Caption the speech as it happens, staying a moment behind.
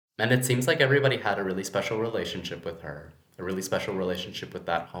And it seems like everybody had a really special relationship with her, a really special relationship with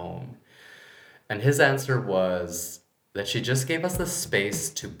that home. And his answer was that she just gave us the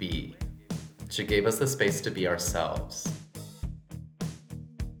space to be. She gave us the space to be ourselves.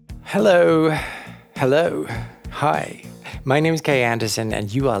 Hello. Hello. Hi. My name is Kay Anderson,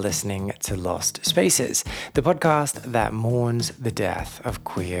 and you are listening to Lost Spaces, the podcast that mourns the death of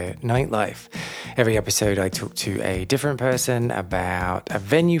queer nightlife. Every episode, I talk to a different person about a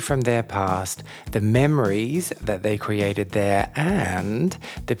venue from their past, the memories that they created there, and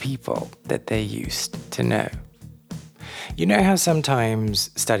the people that they used to know. You know how sometimes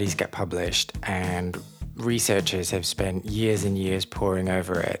studies get published and researchers have spent years and years poring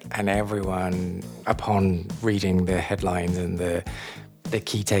over it, and everyone, upon reading the headlines and the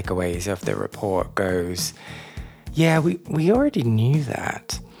key takeaways of the report, goes, yeah, we already knew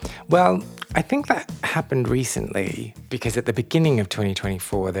that. Well, I think that happened recently because at the beginning of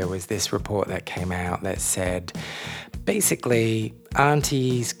 2024, there was this report that came out that said basically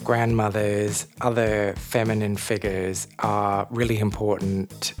aunties, grandmothers, other feminine figures are really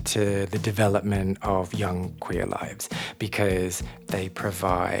important to the development of young queer lives because they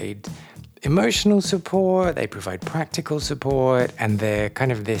provide emotional support, they provide practical support, and they're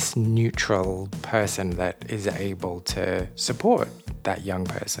kind of this neutral person that is able to support that young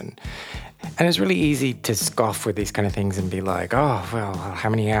person. And it's really easy to scoff with these kind of things and be like, oh, well, how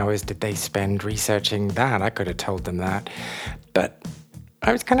many hours did they spend researching that? I could have told them that. But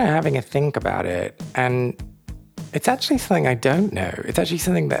I was kind of having a think about it, and it's actually something I don't know. It's actually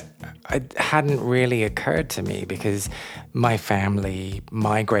something that hadn't really occurred to me because my family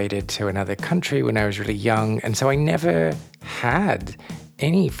migrated to another country when I was really young, and so I never had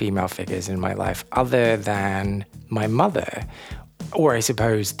any female figures in my life other than my mother, or I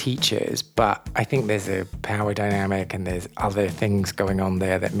suppose teachers, but I think there's a power dynamic and there's other things going on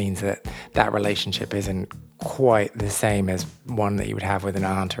there that means that that relationship isn't quite the same as one that you would have with an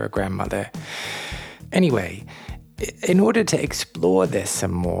aunt or a grandmother. Anyway, in order to explore this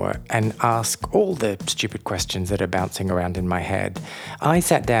some more and ask all the stupid questions that are bouncing around in my head, I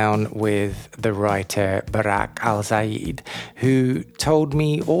sat down with the writer Barrak Alzaid, who told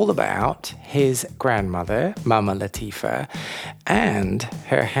me all about his grandmother, Mama Latifa, and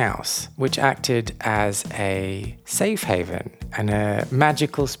her house, which acted as a safe haven and a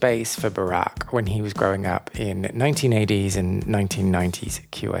magical space for Barrak when he was growing up in 1980s and 1990s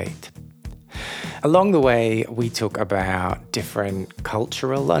Kuwait. Along the way, we talk about different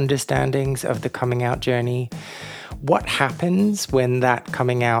cultural understandings of the coming out journey, what happens when that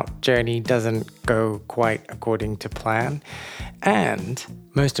coming out journey doesn't go quite according to plan, and,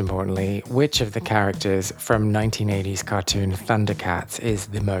 most importantly, which of the characters from 1980s cartoon Thundercats is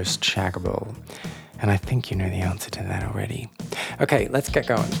the most shaggable. And I think you know the answer to that already. Okay, let's get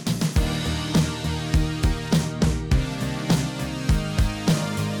going.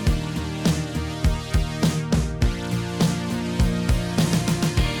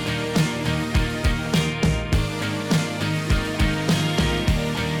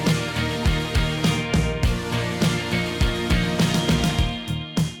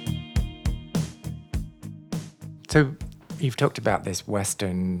 So you've talked about this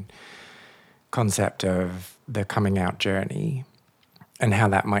Western concept of the coming out journey and how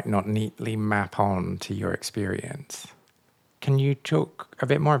that might not neatly map on to your experience. Can you talk a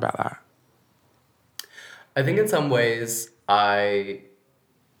bit more about that? I think in some ways,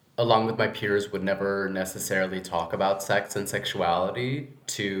 along with my peers, would never necessarily talk about sex and sexuality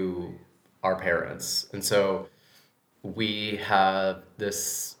to our parents. And so we have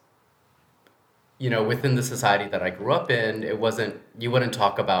this, within the society that I grew up in, you wouldn't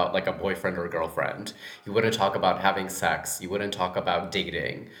talk about like a boyfriend or a girlfriend. You wouldn't talk about having sex. You wouldn't talk about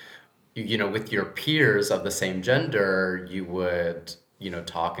dating. With your peers of the same gender, you would,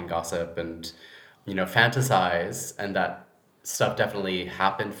 talk and gossip and, fantasize. And that stuff definitely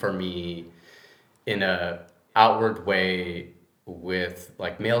happened for me in a outward way with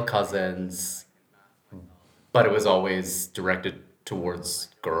like male cousins, but it was always directed towards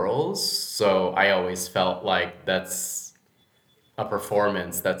girls. So I always felt like that's a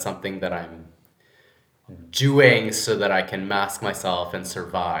performance, that's something that I'm doing so that I can mask myself and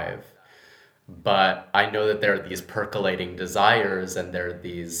survive. But I know that there are these percolating desires and there are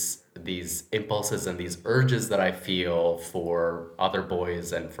these impulses and these urges that I feel for other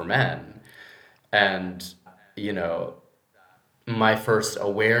boys and for men. And, you know, my first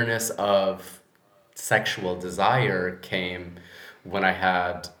awareness of sexual desire came when I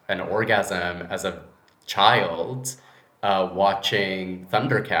had an orgasm as a child watching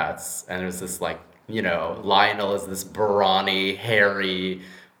Thundercats. And it was this like, Lionel is this brawny, hairy,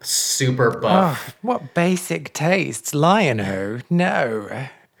 super Oh, buff. what basic tastes. Lion-O? No.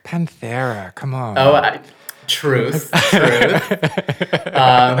 Panthera, come Oh, on. truth.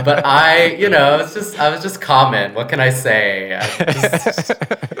 But I was just common. What can I say? I'm just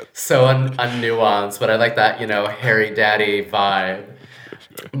so unnuanced, but I like that, hairy daddy vibe.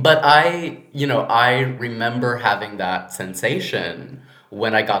 But I remember having that sensation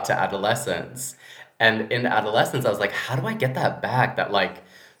when I got to adolescence. And in adolescence, I was like, how do I get that back?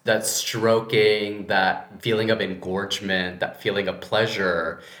 That stroking, that feeling of engorgement, that feeling of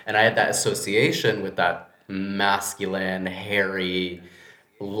pleasure. And I had that association with that masculine, hairy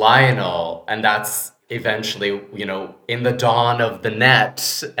Lionel. And that's eventually, in the dawn of the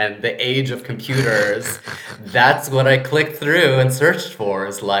net and the age of computers, that's what I clicked through and searched for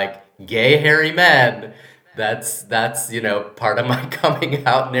is like gay hairy men. That's part of my coming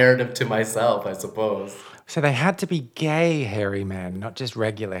out narrative to myself, I suppose. So they had to be gay hairy men, not just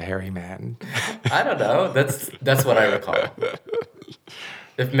regular hairy men. I don't know. That's what I recall.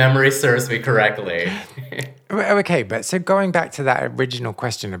 If memory serves me correctly. Okay, but so going back to that original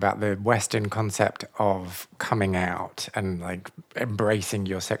question about the Western concept of coming out and like embracing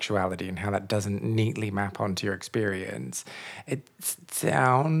your sexuality and how that doesn't neatly map onto your experience, it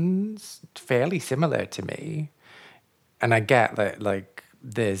sounds fairly similar to me. And I get that like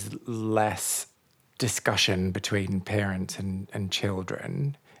there's less discussion between parents and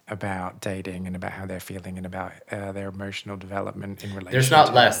children about dating and about how they're feeling and about their emotional development in There's relation not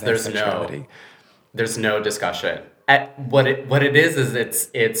to less, their sexuality. there's no discussion. What it is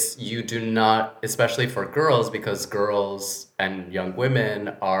it's you do not, especially for girls, because girls and young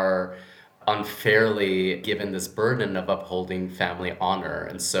women are unfairly given this burden of upholding family honor,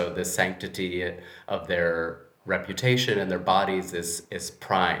 and so the sanctity of their reputation and their bodies is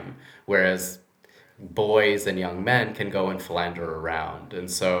prime, whereas boys and young men can go and philander around. And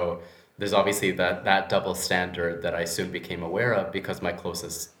so there's obviously that double standard that I soon became aware of because my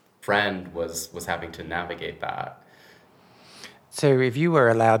closest friend was having to navigate that. So if you were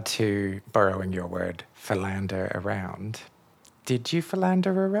allowed to, borrowing your word, philander around, did you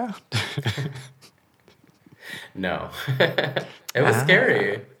philander around? No. It was Ah.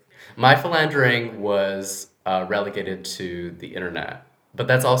 scary. My philandering was relegated to the internet. But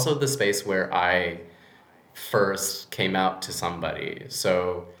that's also the space where I first came out to somebody.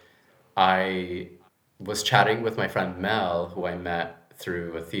 So I was chatting with my friend Mel, who I met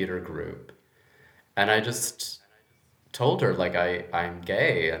through a theater group, and I just told her like I'm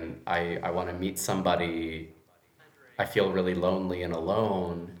gay and I want to meet somebody. I feel really lonely and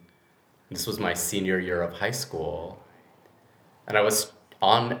alone. This was my senior year of high school, and I was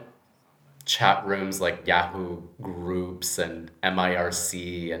on chat rooms like Yahoo groups and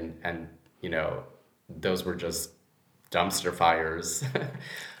MIRC and you know those were just dumpster fires.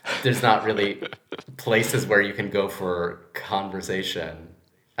 There's not really places where you can go for conversation.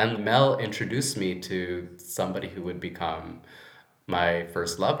 And Mel introduced me to somebody who would become my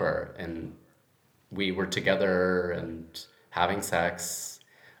first lover. And we were together and having sex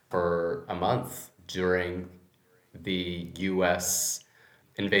for a month during the US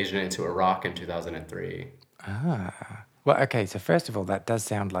invasion into Iraq in 2003. Ah. Well, okay, so first of all, that does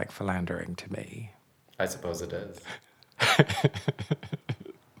sound like philandering to me. I suppose it is.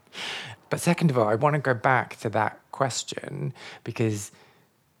 But second of all, I want to go back to that question because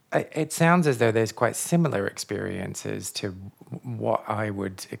it sounds as though there's quite similar experiences to what I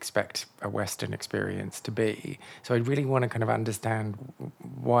would expect a Western experience to be. So I really want to kind of understand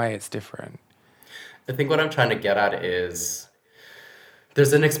why it's different. I think what I'm trying to get at is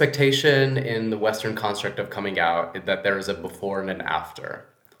there's an expectation in the Western construct of coming out that there is a before and an after,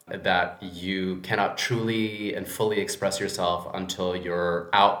 that you cannot truly and fully express yourself until you're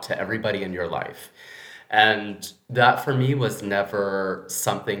out to everybody in your life. And that for me was never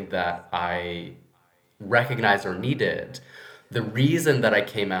something that I recognized or needed. The reason that I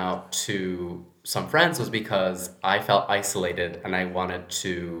came out to some friends was because I felt isolated and I wanted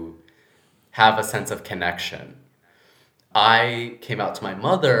to have a sense of connection. I came out to my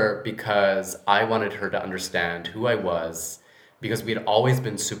mother because I wanted her to understand who I was because we'd always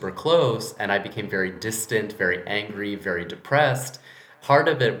been super close and I became very distant, very angry, very depressed. Part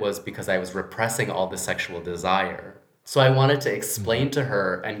of it was because I was repressing all the sexual desire. So I wanted to explain to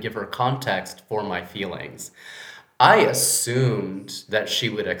her and give her context for my feelings. I assumed that she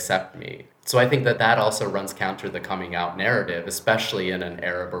would accept me. So I think that that also runs counter the coming out narrative, especially in an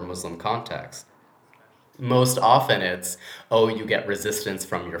Arab or Muslim context. Most often it's, oh, you get resistance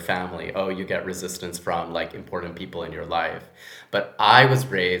from your family, oh, you get resistance from like important people in your life. But I was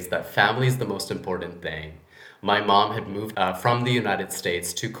raised that family is the most important thing. My mom had moved from the United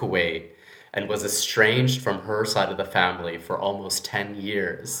States to Kuwait and was estranged from her side of the family for almost 10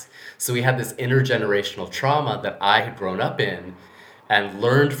 years. So we had this intergenerational trauma that I had grown up in and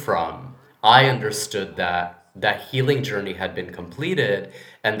learned from. I understood that that healing journey had been completed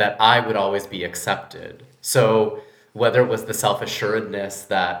and that I would always be accepted. So whether it was the self-assuredness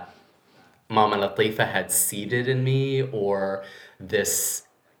that Mama Latifa had seeded in me, or this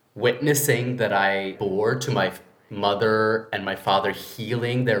witnessing that I bore to my mother and my father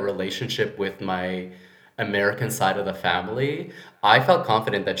healing their relationship with my American side of the family, I felt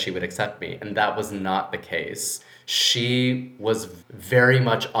confident that she would accept me. And that was not the case. She was very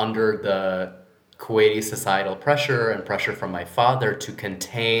much under the Kuwaiti societal pressure and pressure from my father to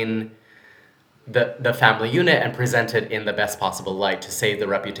contain the family unit and present it in the best possible light to save the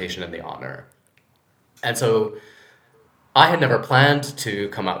reputation and the honor. And so I had never planned to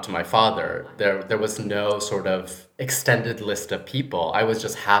come out to my father. There was no sort of extended list of people. I was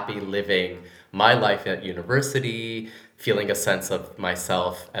just happy living my life at university, feeling a sense of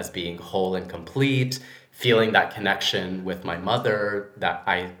myself as being whole and complete, feeling that connection with my mother that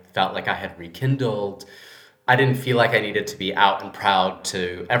I felt like I had rekindled. I didn't feel like I needed to be out and proud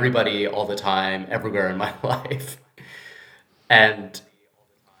to everybody all the time, everywhere in my life. And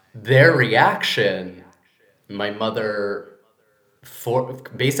their reaction, my mother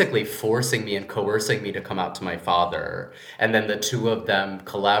basically forcing me and coercing me to come out to my father, and then the two of them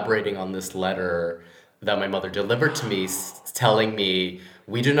collaborating on this letter that my mother delivered to me, telling me,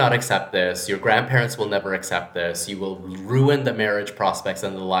 we do not accept this, your grandparents will never accept this, you will ruin the marriage prospects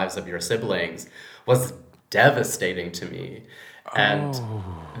and the lives of your siblings, was devastating to me. And Oh,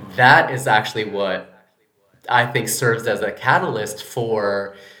 that is actually what I think serves as a catalyst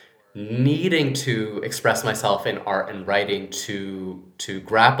for needing to express myself in art and writing to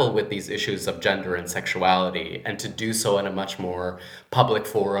grapple with these issues of gender and sexuality, and to do so in a much more public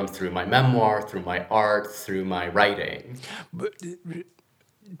forum through my memoir, through my art, through my writing. but,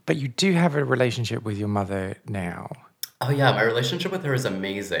 but you do have a relationship with your mother now. Oh yeah, my relationship with her is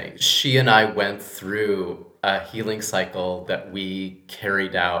amazing. She and I went through a healing cycle that we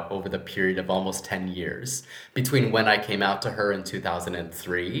carried out over the period of almost 10 years between when I came out to her in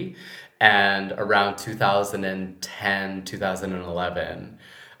 2003 and around 2010, 2011,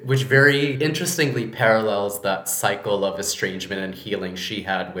 which very interestingly parallels that cycle of estrangement and healing she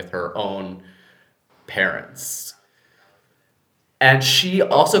had with her own parents. And she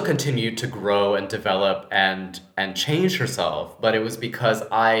also continued to grow and develop and change herself, but it was because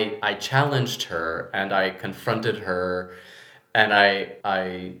I challenged her and I confronted her, and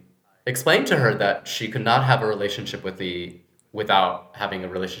I explained to her that she could not have a relationship with the without having a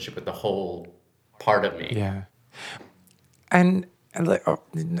relationship with the whole part of me. Yeah. And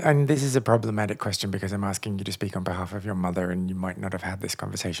this is a problematic question because I'm asking you to speak on behalf of your mother, and you might not have had this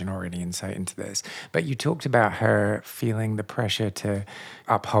conversation or any insight into this. But you talked about her feeling the pressure to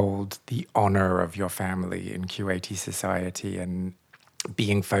uphold the honor of your family in Kuwaiti society and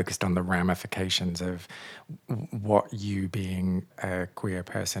being focused on the ramifications of what you being a queer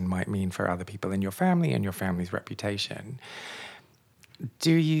person might mean for other people in your family and your family's reputation.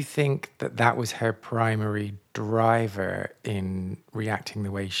 Do you think that that was her primary driver in reacting the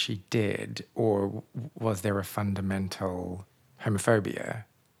way she did, or was there a fundamental homophobia?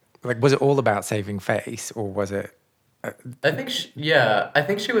 Like, was it all about saving face, or was it? I think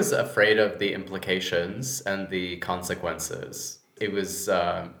she was afraid of the implications and the consequences. It was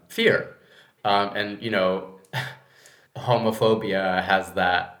fear. And, homophobia has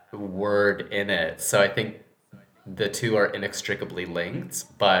that word in it. So I think the two are inextricably linked,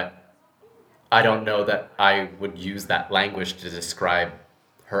 but I don't know that I would use that language to describe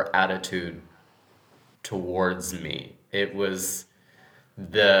her attitude towards me. It was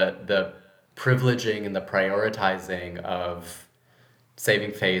the privileging and the prioritizing of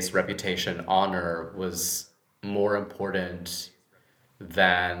saving face, reputation, honor was more important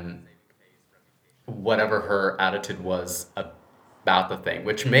than whatever her attitude was about the thing,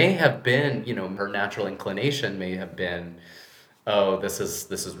 which may have been, her natural inclination may have been, oh, this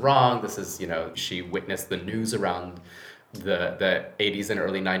is wrong. This is, she witnessed the news around the 80s and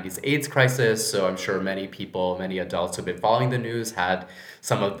early 90s AIDS crisis. So I'm sure many people, many adults who've been following the news had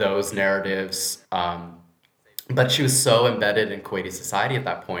some of those narratives. But she was so embedded in Kuwaiti society at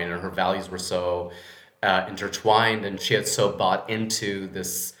that point, and her values were so intertwined, and she had so bought into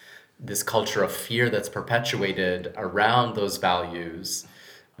this culture of fear that's perpetuated around those values,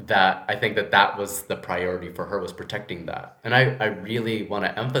 that I think that was the priority for her, was protecting that. And I really want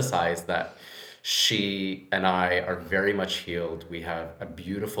to emphasize that She and I are very much healed. We have a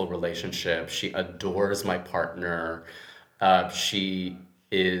beautiful relationship. She adores my partner. She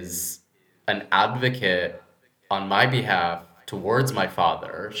is an advocate on my behalf towards my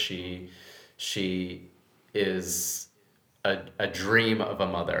father. She is a dream of a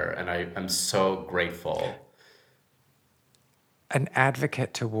mother, and I'm so grateful. An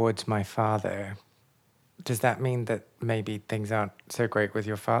advocate towards my father. Does that mean that maybe things aren't so great with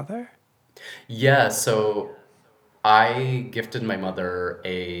your father? Yeah, so I gifted my mother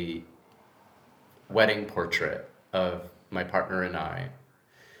a wedding portrait of my partner and I,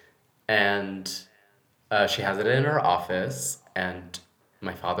 and she has it in her office. And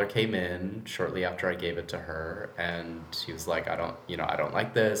my father came in shortly after I gave it to her, and he was like, I don't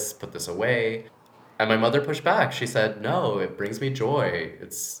like this. Put this away." And my mother pushed back. She said, "No, it brings me joy.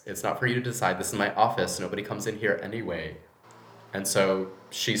 It's not for you to decide. This is my office. Nobody comes in here anyway." And so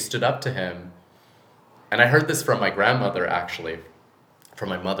she stood up to him. And I heard this from my grandmother, actually, from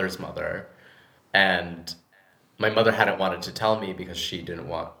my mother's mother. And my mother hadn't wanted to tell me because she didn't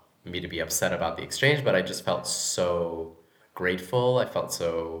want me to be upset about the exchange, but I just felt so grateful. I felt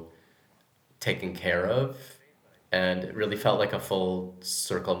so taken care of. And it really felt like a full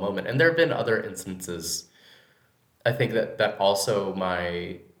circle moment. And there have been other instances. I think that also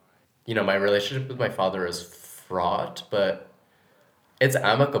my relationship with my father is fraught, but it's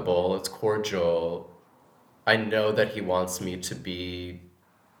amicable, it's cordial. I know that he wants me to be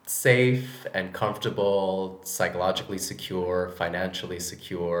safe and comfortable, psychologically secure, financially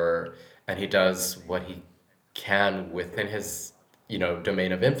secure, and he does what he can within his,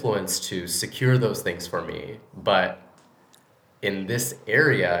 domain of influence to secure those things for me. But in this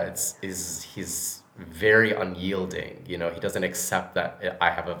area, it's is he's very unyielding. He doesn't accept that I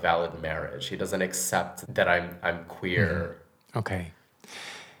have a valid marriage. He doesn't accept that I'm queer. Okay.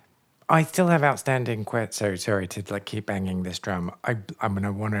 I still have outstanding questions. So sorry to keep banging this drum. I'm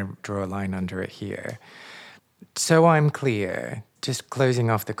gonna want to draw a line under it here. So I'm clear. Just closing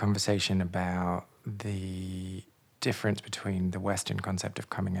off the conversation about the difference between the Western concept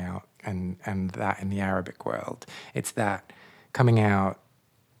of coming out and that in the Arabic world. It's that coming out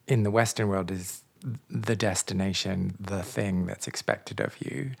in the Western world is the destination, the thing that's expected of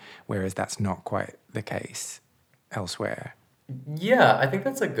you, whereas that's not quite the case elsewhere. Yeah, I think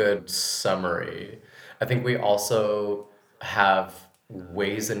that's a good summary. I think we also have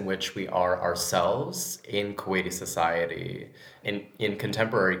ways in which we are ourselves in Kuwaiti society, in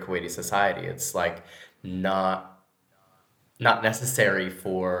contemporary Kuwaiti society. It's like not not necessary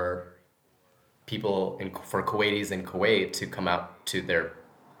for for Kuwaitis in Kuwait to come out to their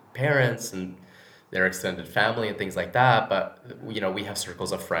parents and their extended family and things like that. But we have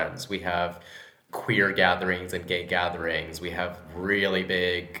circles of friends. We have queer gatherings and gay gatherings. We have really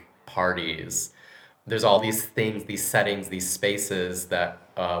big parties. There's all these things, these settings, these spaces that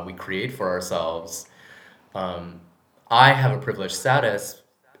we create for ourselves. I have a privileged status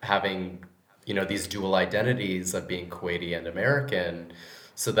having, these dual identities of being Kuwaiti and American,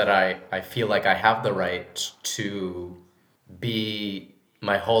 so that I feel like I have the right to be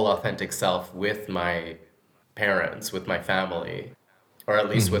my whole authentic self with my parents, with my family, or at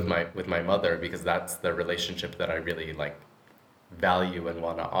least with my mother, because that's the relationship that I really like value and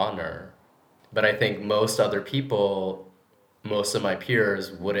want to honor. But I think most other people, most of my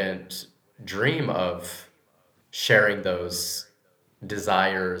peers wouldn't dream of sharing those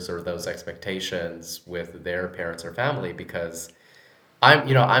desires or those expectations with their parents or family, because I'm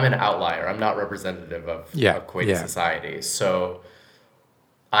an outlier. I'm not representative Yeah, of Kuwaiti yeah. society. So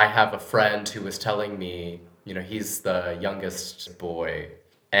I have a friend who was telling me, he's the youngest boy,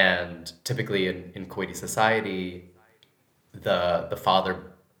 and typically in Kuwaiti society, the father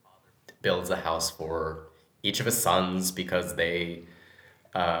builds a house for each of his sons because I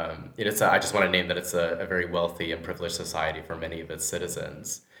just want to name that it's a very wealthy and privileged society for many of its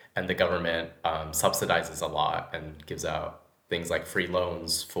citizens. And the government subsidizes a lot and gives out things like free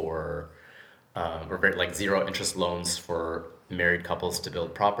loans or very like zero interest loans for married couples to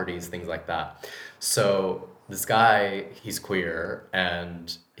build properties, things like that. So this guy, he's queer,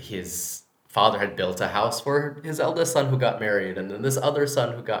 and his father had built a house for his eldest son who got married, and then this other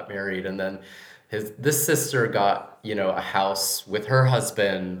son who got married, and then this sister got a house with her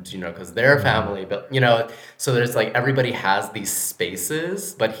husband, because their family, but so there's like everybody has these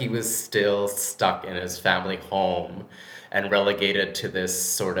spaces, but he was still stuck in his family home and relegated to this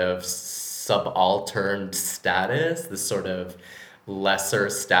sort of subaltern status, this sort of lesser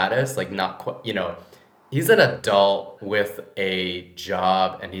status, like not quite, he's an adult with a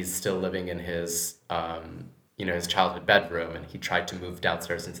job, and he's still living in his his childhood bedroom, and he tried to move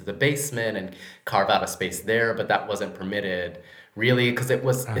downstairs into the basement and carve out a space there, but that wasn't permitted really because it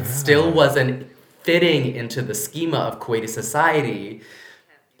still Ah. wasn't fitting into the schema of Kuwaiti society.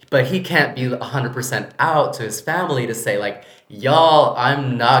 But he can't be 100% out to his family to say like, y'all,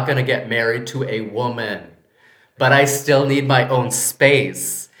 I'm not gonna get married to a woman, but I still need my own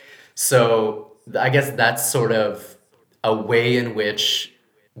space. So I guess that's sort of a way in which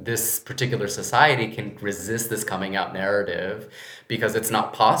this particular society can resist this coming out narrative because it's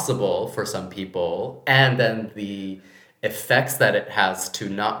not possible for some people. And then the effects that it has to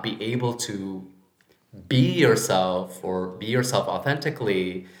not be able to be yourself or be yourself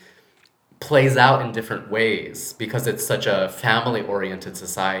authentically plays out in different ways because it's such a family oriented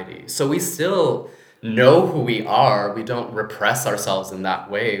society. So we still know who we are. We don't repress ourselves in that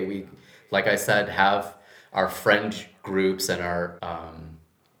way. We, like I said, have our friend groups and our,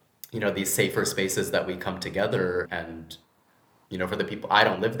 these safer spaces that we come together and, for the people, I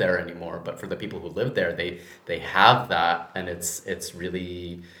don't live there anymore, but for the people who live there, they have that, and it's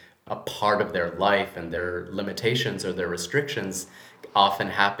really a part of their life, and their limitations or their restrictions often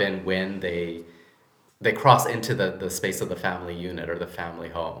happen when they cross into the space of the family unit or the family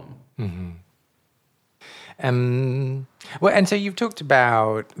home. Well, and so you've talked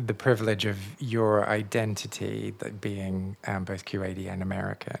about the privilege of your identity, that being both Kuwaiti and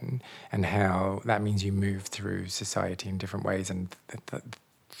American, and how that means you move through society in different ways and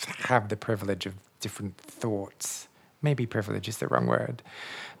have the privilege of different thoughts. Maybe privilege is the wrong word.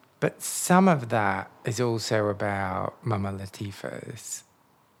 But some of that is also about Mama Latifa's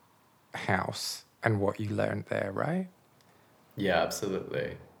house and what you learned there, right? Yeah,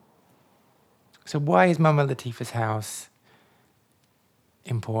 absolutely. So why is Mama Latifa's house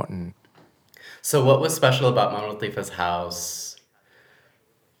important? So what was special about Mama Latifa's house?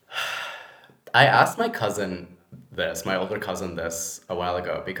 I asked my older cousin this a while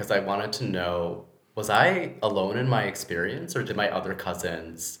ago because I wanted to know, was I alone in my experience or did my other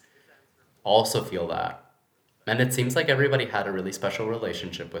cousins also feel that? And it seems like everybody had a really special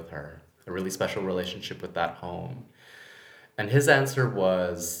relationship with her, a really special relationship with that home. And his answer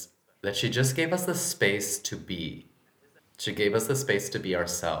was that she just gave us the space to be. She gave us the space to be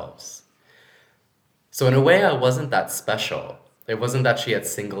ourselves. So in a way, I wasn't that special. It wasn't that she had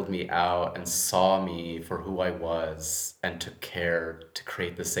singled me out and saw me for who I was and took care to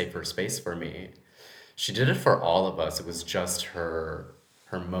create the safer space for me. She did it for all of us. It was just her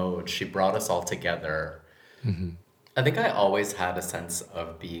mode. She brought us all together. I think I always had a sense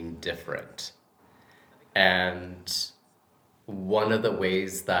of being different. And one of the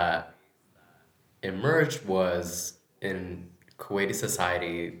ways that emerged was in Kuwaiti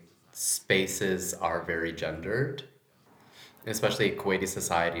society, spaces are very gendered, especially Kuwaiti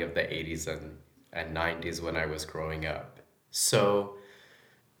society of the 80s and 90s when I was growing up. So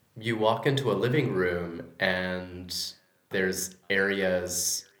you walk into a living room and there's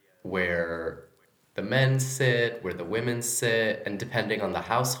areas where the men sit, where the women sit, and depending on the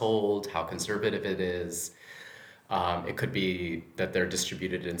household, how conservative it is, it could be that they're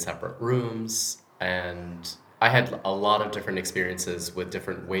distributed in separate rooms. And I had a lot of different experiences with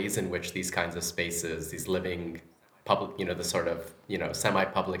different ways in which these kinds of spaces, these living public, the sort of,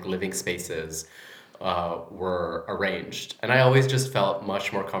 semi-public living spaces were arranged. And I always just felt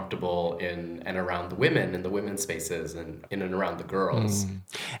much more comfortable in and around the women in the women's spaces and in and around the girls.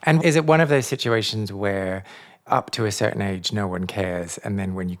 And is it one of those situations where up to a certain age, no one cares, and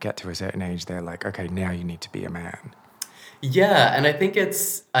then when you get to a certain age, they're like, okay, now you need to be a man? Yeah, and I think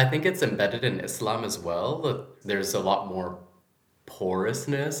it's embedded in Islam as well. That there's a lot more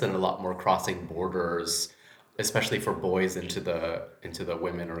porousness and a lot more crossing borders, especially for boys into the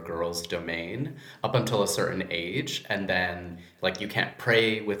women or girls domain up until a certain age, and then like you can't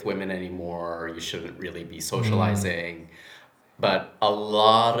pray with women anymore, or you shouldn't really be socializing. But a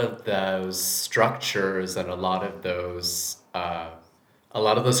lot of those structures and a lot of those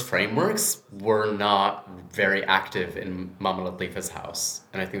frameworks were not very active in Mama Latifa's house.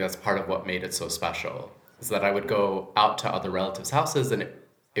 And I think that's part of what made it so special, is that I would go out to other relatives' houses and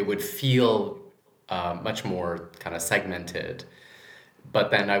it would feel much more kind of segmented. But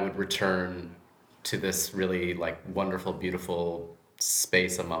then I would return to this really like wonderful, beautiful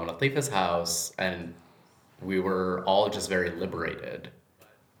space of Mama Latifa's house, and we were all just very liberated.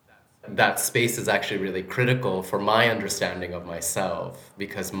 That space is actually really critical for my understanding of myself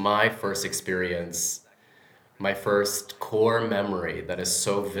because my first experience, my first core memory that is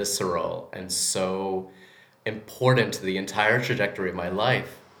so visceral and so important to the entire trajectory of my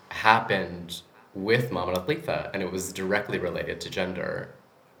life happened with Mama Latifa, and it was directly related to gender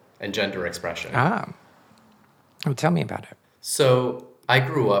and gender expression. Ah, Oh, tell me about it. So I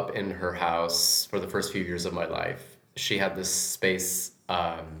grew up in her house for the first few years of my life. She had this space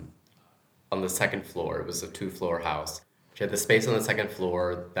on the second floor. It was a two-floor house. She had the space on the second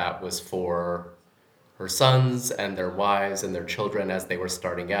floor that was for her sons and their wives and their children as they were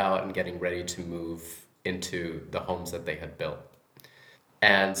starting out and getting ready to move into the homes that they had built.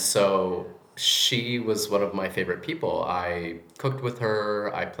 And so she was one of my favorite people. I cooked with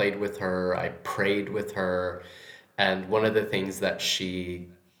her, I played with her, I prayed with her. And one of the things that she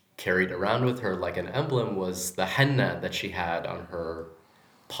carried around with her like an emblem was the henna that she had on her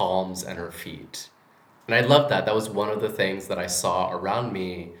palms and her feet. And I loved that. That was one of the things that I saw around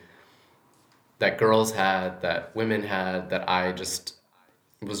me that girls had, that women had, that I just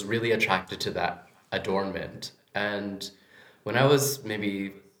was really attracted to that adornment. And when I was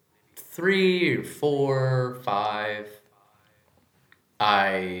maybe 3, 4, 5,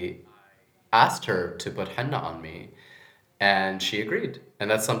 I asked her to put henna on me, and she agreed. And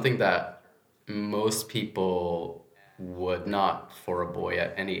that's something that most people would not for a boy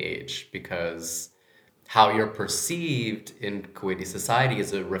at any age, because how you're perceived in Kuwaiti society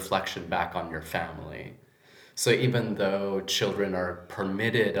is a reflection back on your family. So even though children are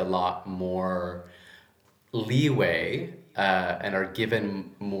permitted a lot more leeway and are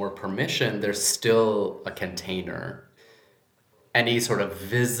given more permission, there's still a container. Any sort of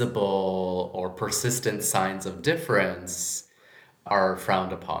visible or persistent signs of difference are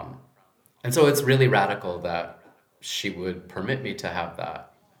frowned upon. And so it's really radical that she would permit me to have that.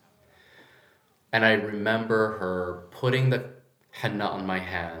 And I remember her putting the henna on my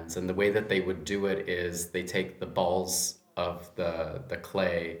hands, and the way that they would do it is they take the balls of the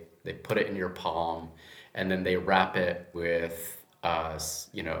clay, they put it in your palm, and then they wrap it with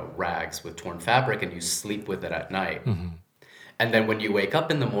rags with torn fabric, and you sleep with it at night. And then when you wake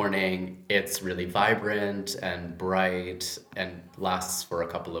up in the morning, it's really vibrant and bright and lasts for a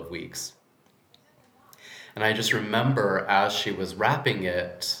couple of weeks. And I just remember as she was wrapping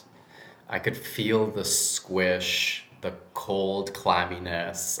it, I could feel the squish, the cold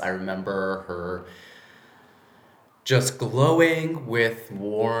clamminess. I remember her just glowing with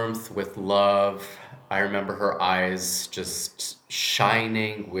warmth, with love. I remember her eyes just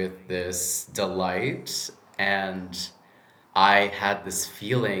shining with this delight. And I had this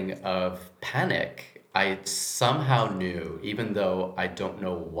feeling of panic. I somehow knew, even though I don't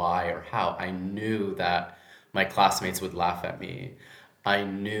know why or how, I knew that my classmates would laugh at me. I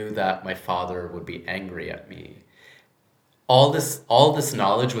knew that my father would be angry at me. All this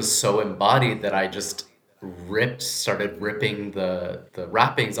knowledge was so embodied that I just started ripping the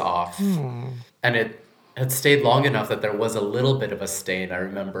wrappings off, and it had stayed long enough that there was a little bit of a stain. I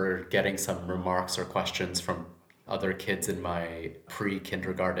remember getting some remarks or questions from other kids in my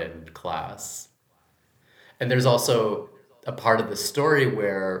pre-kindergarten class. And there's also a part of the story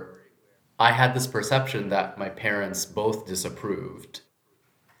where I had this perception that my parents both disapproved.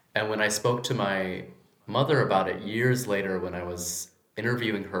 And when I spoke to my mother about it years later, when I was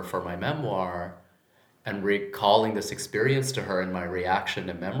interviewing her for my memoir and recalling this experience to her and my reaction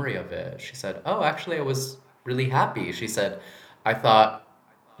and memory of it, she said, "Oh, actually, I was really happy." She said, "I thought,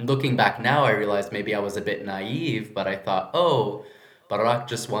 looking back now, I realized maybe I was a bit naive, but I thought, oh, Barrak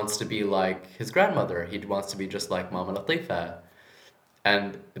just wants to be like his grandmother. He wants to be just like Mama Latifa."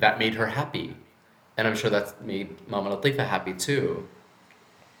 And that made her happy. And I'm sure that made Mama Latifa happy too.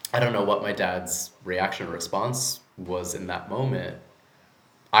 I don't know what my dad's reaction or response was in that moment.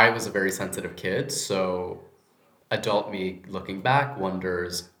 I was a very sensitive kid, so adult me looking back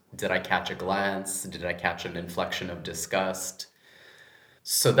wonders, did I catch a glance? Did I catch an inflection of disgust?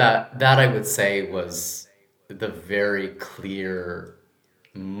 So that I would say was the very clear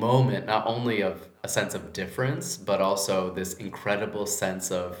moment, not only of a sense of difference, but also this incredible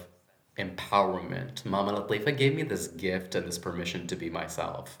sense of empowerment. Mama Latifa gave me this gift and this permission to be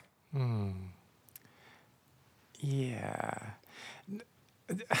myself. Yeah.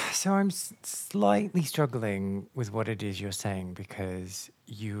 So I'm slightly struggling with what it is you're saying, because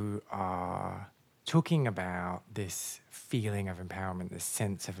you are talking about this feeling of empowerment, this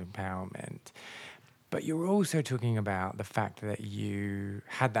sense of empowerment, but you're also talking about the fact that you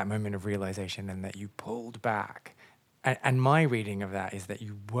had that moment of realization and that you pulled back. And my reading of that is that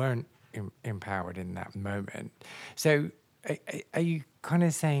you weren't empowered in that moment. So are you kind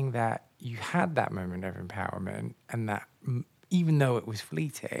of saying that you had that moment of empowerment, and that even though it was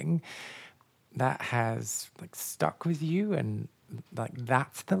fleeting, that has like stuck with you, and like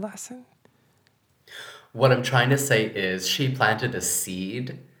that's the lesson? What I'm trying to say is she planted a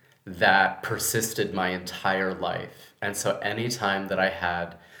seed that persisted my entire life. And so anytime that I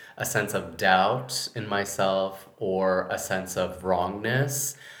had a sense of doubt in myself or a sense of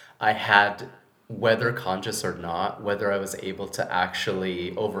wrongness, I had, whether conscious or not, whether I was able to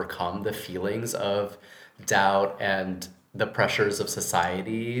actually overcome the feelings of doubt and the pressures of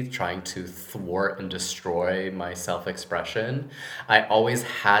society trying to thwart and destroy my self expression, I always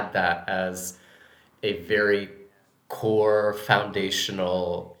had that as a very core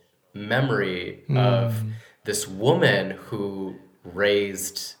foundational memory of Mm. this woman who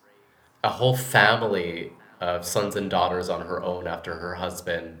raised a whole family of sons and daughters on her own after her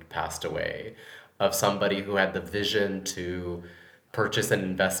husband passed away, of somebody who had the vision to purchase and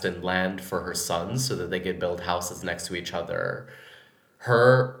invest in land for her sons so that they could build houses next to each other.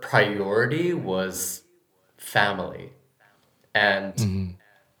 Her priority was family. And Mm.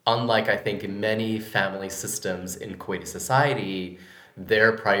 unlike I think many family systems in Kuwaiti society,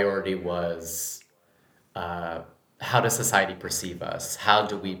 their priority was how does society perceive us? How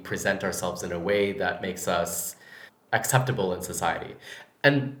do we present ourselves in a way that makes us acceptable in society?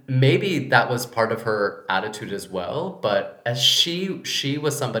 And maybe that was part of her attitude as well, but as she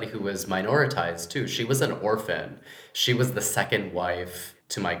was somebody who was minoritized too. She was an orphan. She was the second wife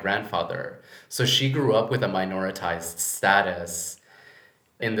to my grandfather. So she grew up with a minoritized status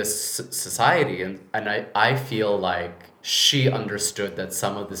in this society, and I feel like she understood that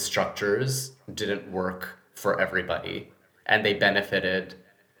some of the structures didn't work for everybody and they benefited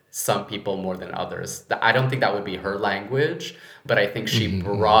some people more than others. I don't think that would be her language, but I think she Mhm, mhm.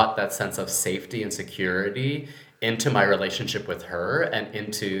 brought that sense of safety and security into my relationship with her and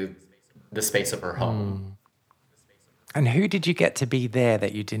into the space of her home. Mm. And who did you get to be there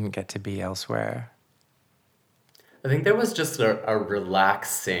that you didn't get to be elsewhere? I think there was just a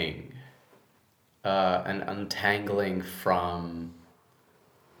relaxing, an untangling from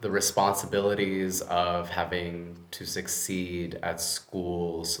the responsibilities of having to succeed at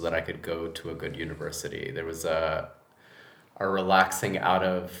school so that I could go to a good university. There was a relaxing out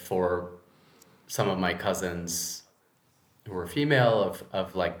of for some of my cousins who were female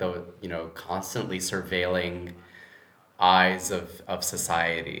of like the constantly surveilling eyes of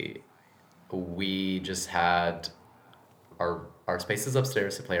society. We just had our spaces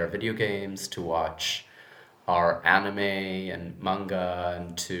upstairs to play our video games, to watch our anime and manga,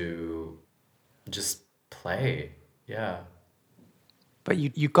 and to just play. Yeah. But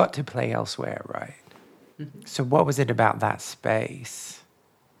you got to play elsewhere, right? So what was it about that space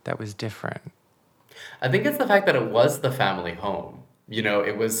that was different? I think it's the fact that it was the family home.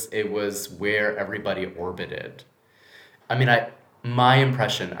 It was where everybody orbited. I mean, my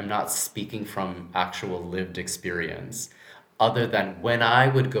impression, I'm not speaking from actual lived experience, other than when I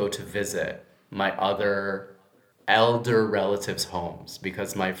would go to visit my other elder relatives' homes,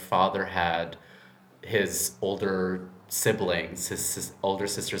 because my father had his older siblings, his older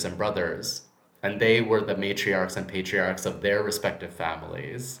sisters and brothers, and they were the matriarchs and patriarchs of their respective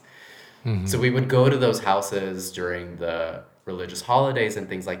families. So Hmm. we would go to those houses during the religious holidays and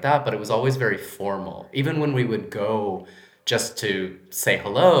things like that, but it was always very formal. Even when we would go just to say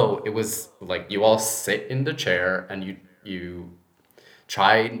hello, it was like you all sit in the chair and you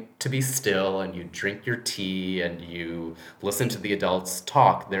try to be still and you drink your tea and you listen to the adults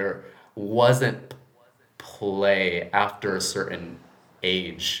talk. There wasn't play after a certain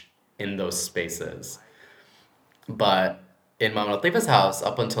age in those spaces. But in Mama Latifa's house,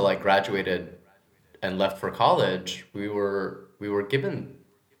 up until I graduated and left for college, we were given,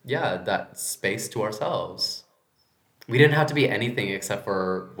 yeah, that space to ourselves. We didn't have to be anything except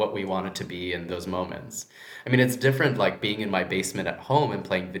for what we wanted to be in those moments. I mean, it's different like being in my basement at home and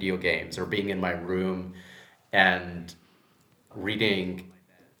playing video games, or being in my room and reading,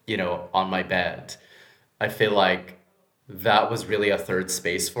 on my bed. I feel like that was really a third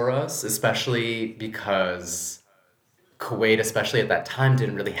space for us, especially because Kuwait, especially at that time,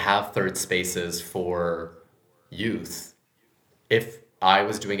 didn't really have third spaces for youth. If I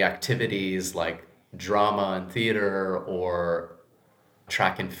was doing activities like drama and theater or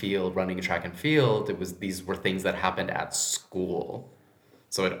track and field, running track and field, these were things that happened at school.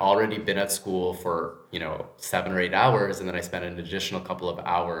 So I'd already been at school for, 7 or 8 hours, and then I spent an additional couple of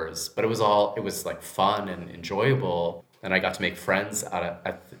hours. But it was like fun and enjoyable. And I got to make friends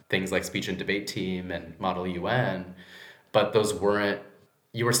at things like speech and debate team and Model UN. But those weren't,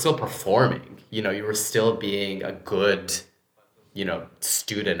 you were still performing, you were still being a good,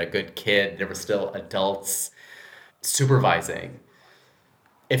 student, a good kid. There were still adults supervising.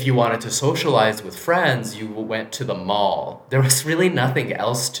 If you wanted to socialize with friends, you went to the mall. There was really nothing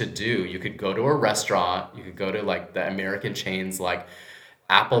else to do. You could go to a restaurant, you could go to like the American chains like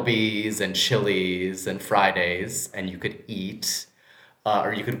Applebee's and Chili's and Fridays, and you could eat.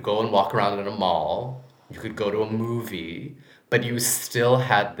 or you could go and walk around in a mall, you could go to a movie, but you still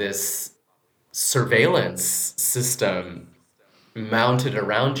had this surveillance system mounted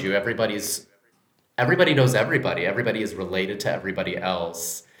around you. Everybody knows everybody. Everybody is related to everybody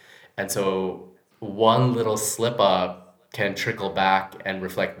else. And so one little slip up can trickle back and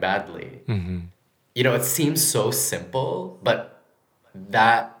reflect badly. It seems so simple, but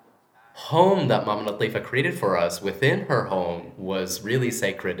that home that Mama Latifa created for us within her home was really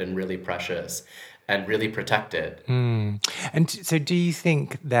sacred and really precious and really protected. And so do you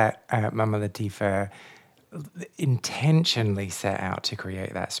think that Mama Latifa intentionally set out to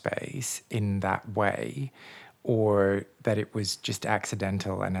create that space in that way, or that it was just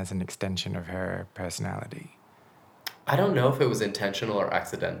accidental and as an extension of her personality? I don't know if it was intentional or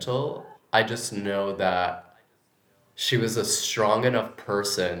accidental. I just know that she was a strong enough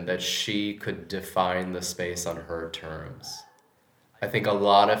person that she could define the space on her terms. I think a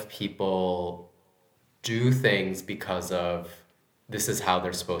lot of people do things because of this is how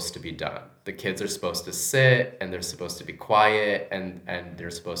they're supposed to be done. The kids are supposed to sit and they're supposed to be quiet and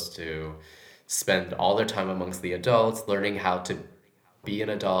they're supposed to spend all their time amongst the adults learning how to be an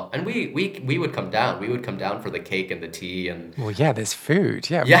adult. And we would come down. We would come down for the cake and the tea and Well, yeah, there's food.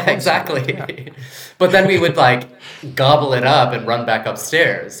 Yeah, of yeah, course you would, yeah. exactly. But then we would like gobble it up and run back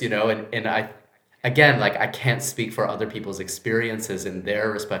upstairs, and I again, like I can't speak for other people's experiences in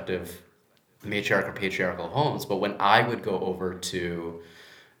their respective matriarchal patriarchal homes, but when I would go over to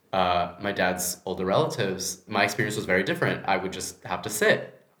my dad's older relatives, my experience was very different. I would just have to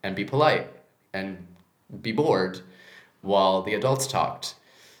sit and be polite and be bored while the adults talked.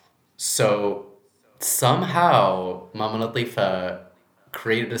 So somehow Mama Latifa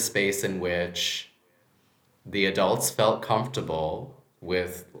created a space in which the adults felt comfortable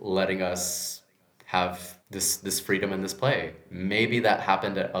with letting us have this freedom and this play. Maybe that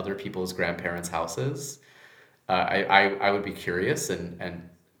happened at other people's grandparents' houses. I would be curious and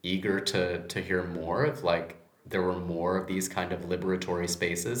eager to hear more if like there were more of these kind of liberatory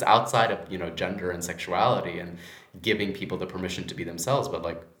spaces outside of gender and sexuality and giving people the permission to be themselves. But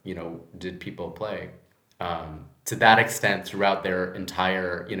like did people play to that extent throughout their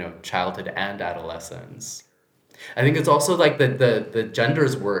entire childhood and adolescence? I think it's also like the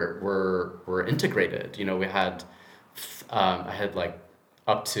genders were integrated. We had I had like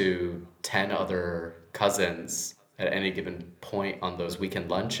up to 10 other cousins at any given point on those weekend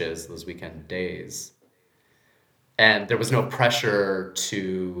lunches, those weekend days. And there was no pressure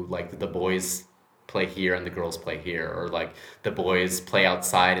to like the boys play here and the girls play here, or like the boys play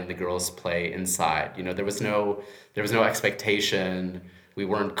outside and the girls play inside. There was no expectation. We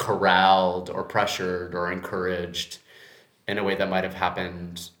weren't corralled or pressured or encouraged in a way that might have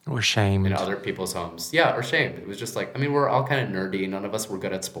happened Or shamed. in other people's homes. Yeah, or shamed. It was just like, I mean, we're all kind of nerdy. None of us were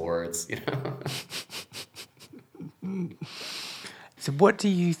good at sports. So what do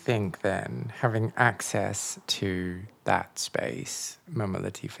you think then, having access to that space, Mama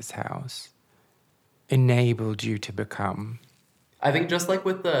Latifa's house, enabled you to become? I think just like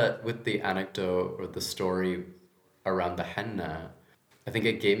with the anecdote or the story around the henna, I think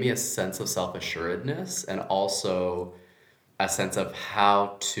it gave me a sense of self-assuredness and also a sense of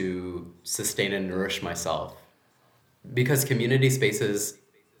how to sustain and nourish myself. Because community spaces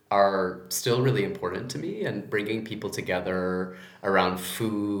are still really important to me, and bringing people together around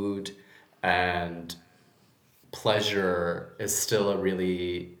food and pleasure is still a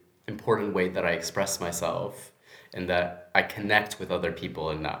really important way that I express myself and that I connect with other people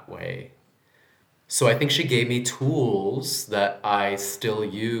in that way. So I think she gave me tools that I still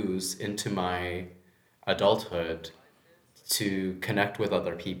use into my adulthood to connect with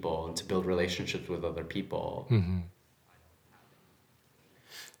other people and to build relationships with other people.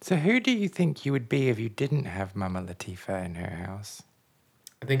 So who do you think you would be if you didn't have Mama Latifa in her house?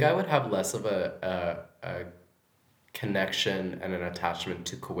 I think I would have less of a connection and an attachment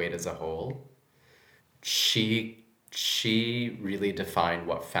to Kuwait as a whole. She really defined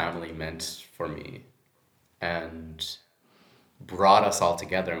what family meant for me and brought us all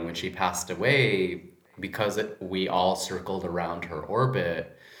together. And when she passed away, because we all circled around her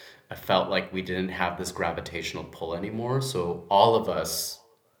orbit, I felt like we didn't have this gravitational pull anymore. So all of us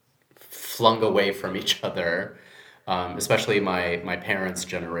flung away from each other, especially my parents'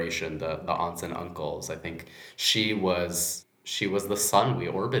 generation, the aunts and uncles. I think she was the sun we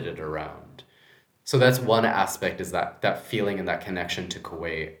orbited around. So that's one aspect, is that feeling and that connection to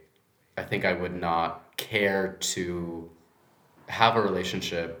Kuwait. I think I would not care to have a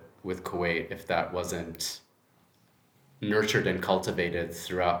relationship with Kuwait if that wasn't nurtured and cultivated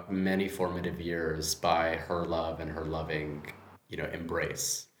throughout many formative years by her love and her loving,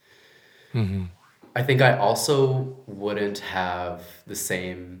 embrace. Mm-hmm. I think I also wouldn't have the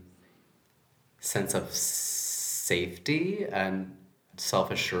same sense of safety and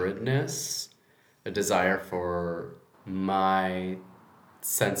self-assuredness, a desire for my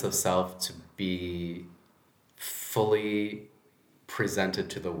sense of self to be fully presented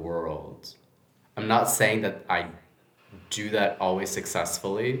to the world. I'm not saying that I do that always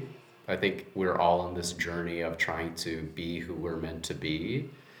successfully. I think we're all on this journey of trying to be who we're meant to be.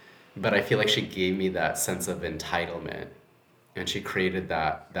 But I feel like she gave me that sense of entitlement, and she created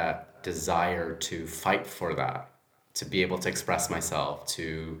that desire to fight for that, to be able to express myself,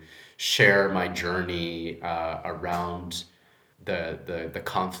 to share my journey around the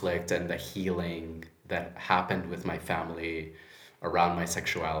conflict and the healing that happened with my family around my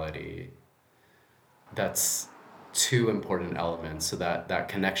sexuality. That's two important elements. So that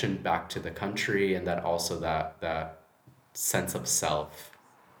connection back to the country, and that also that sense of self.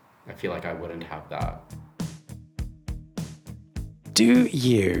 I feel like I wouldn't have that. Do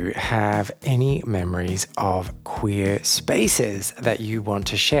you have any memories of queer spaces that you want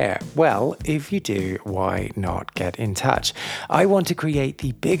to share? Well, if you do, why not get in touch? I want to create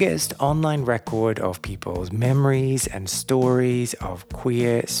the biggest online record of people's memories and stories of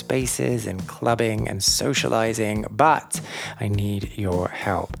queer spaces and clubbing and socializing, but I need your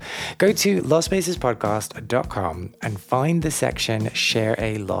help. Go to lostspacespodcast.com and find the section Share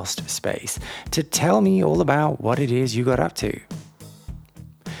a Lost Space to tell me all about what it is you got up to.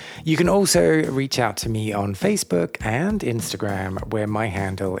 You can also reach out to me on Facebook and Instagram, where my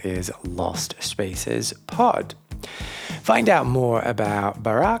handle is Lost Spaces Pod. Find out more about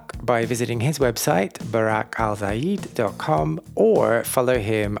Barrak by visiting his website, barrakalzaid.com, or follow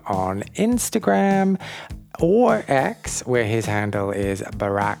him on Instagram or X, where his handle is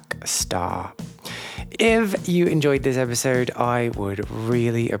BarrakStar. If you enjoyed this episode, I would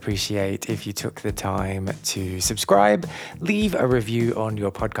really appreciate if you took the time to subscribe, leave a review on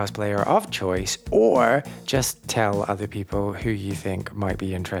your podcast player of choice, or just tell other people who you think might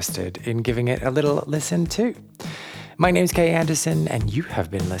be interested in giving it a little listen too. My name's Kay Anderson, and you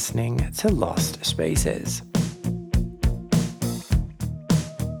have been listening to Lost Spaces.